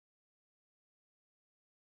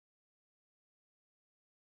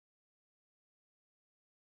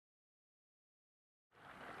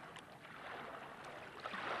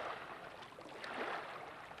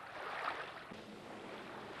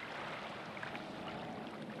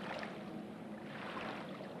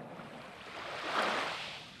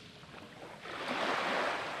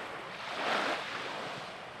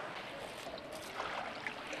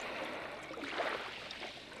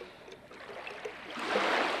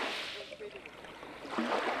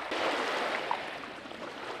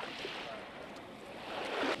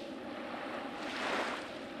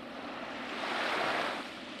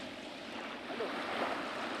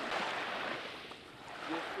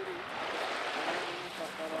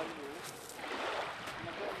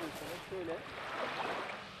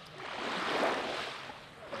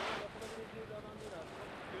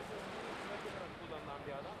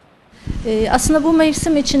Aslında bu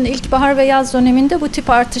mevsim için ilkbahar ve yaz döneminde bu tip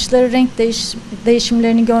artışları, renk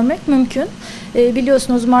değişimlerini görmek mümkün.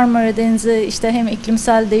 Biliyorsunuz Marmara Denizi işte hem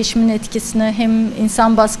iklimsel değişimin etkisini hem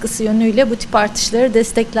insan baskısı yönüyle bu tip artışları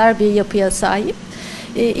destekler bir yapıya sahip.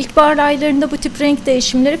 İlkbahar aylarında bu tip renk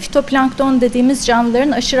değişimleri fitoplankton dediğimiz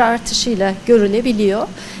canlıların aşırı artışıyla görülebiliyor.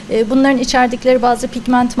 Bunların içerdikleri bazı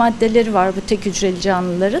pigment maddeleri var bu tek hücreli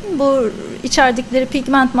canlıların. Bu içerdikleri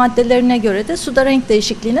pigment maddelerine göre de suda renk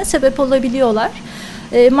değişikliğine sebep olabiliyorlar.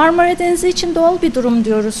 Marmara Denizi için doğal bir durum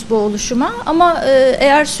diyoruz bu oluşuma ama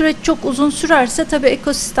eğer süreç çok uzun sürerse tabii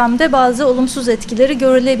ekosistemde bazı olumsuz etkileri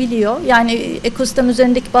görülebiliyor. Yani ekosistem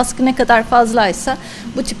üzerindeki baskı ne kadar fazlaysa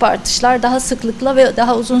bu tip artışlar daha sıklıkla ve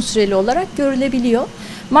daha uzun süreli olarak görülebiliyor.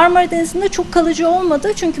 Marmara Denizi'nde çok kalıcı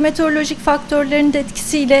olmadı çünkü meteorolojik faktörlerin de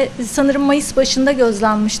etkisiyle sanırım Mayıs başında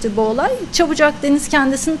gözlenmişti bu olay. Çabucak deniz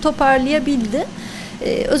kendisini toparlayabildi.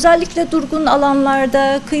 Özellikle durgun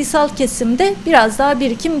alanlarda, kıyısal kesimde biraz daha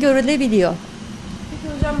birikim görülebiliyor.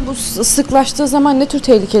 Peki hocam bu sıklaştığı zaman ne tür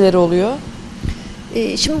tehlikeleri oluyor?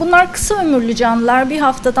 Şimdi bunlar kısa ömürlü canlılar. Bir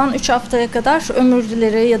haftadan 3 haftaya kadar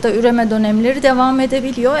ömürleri ya da üreme dönemleri devam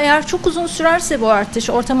edebiliyor. Eğer çok uzun sürerse bu artış,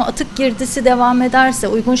 ortama atık girdisi devam ederse,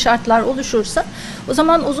 uygun şartlar oluşursa o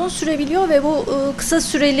zaman uzun sürebiliyor ve bu kısa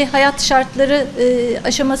süreli hayat şartları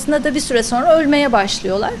aşamasında da bir süre sonra ölmeye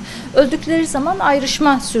başlıyorlar. Öldükleri zaman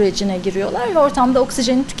ayrışma sürecine giriyorlar ve ortamda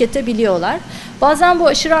oksijeni tüketebiliyorlar. Bazen bu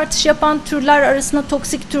aşırı artış yapan türler arasında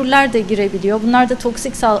toksik türler de girebiliyor. Bunlar da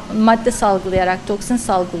toksik madde salgılayarak, toksin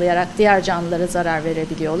salgılayarak diğer canlılara zarar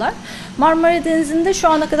verebiliyorlar. Marmara Denizi'nde şu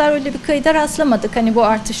ana kadar öyle bir kayıda rastlamadık hani bu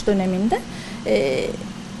artış döneminde.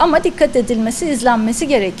 Ama dikkat edilmesi, izlenmesi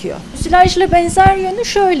gerekiyor. Müsilajla benzer yönü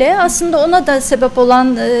şöyle, aslında ona da sebep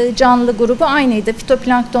olan canlı grubu aynıydı.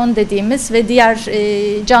 Fitoplankton dediğimiz ve diğer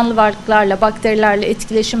canlı varlıklarla, bakterilerle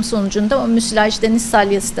etkileşim sonucunda o müsilaj deniz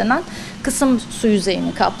salyası denen kısım su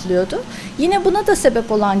yüzeyini kaplıyordu. Yine buna da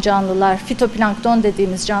sebep olan canlılar fitoplankton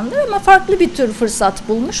dediğimiz canlılar ama farklı bir tür fırsat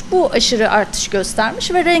bulmuş. Bu aşırı artış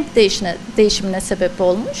göstermiş ve renk değişimine sebep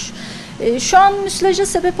olmuş. Şu an müsilaja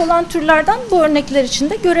sebep olan türlerden bu örnekler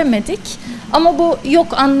içinde göremedik. Ama bu yok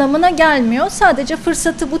anlamına gelmiyor. Sadece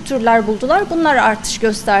fırsatı bu türler buldular. Bunlar artış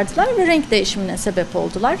gösterdiler ve renk değişimine sebep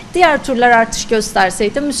oldular. Diğer türler artış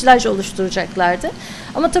gösterseydi müsilaj oluşturacaklardı.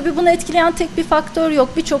 Ama tabii bunu etkileyen tek bir faktör yok.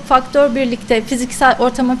 Birçok faktör birlikte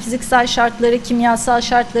ortamın fiziksel şartları, kimyasal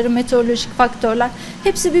şartları, meteorolojik faktörler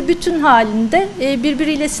hepsi bir bütün halinde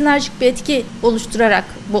birbiriyle sinerjik bir etki oluşturarak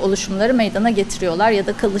bu oluşumları meydana getiriyorlar ya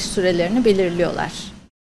da kalış sürelerini belirliyorlar.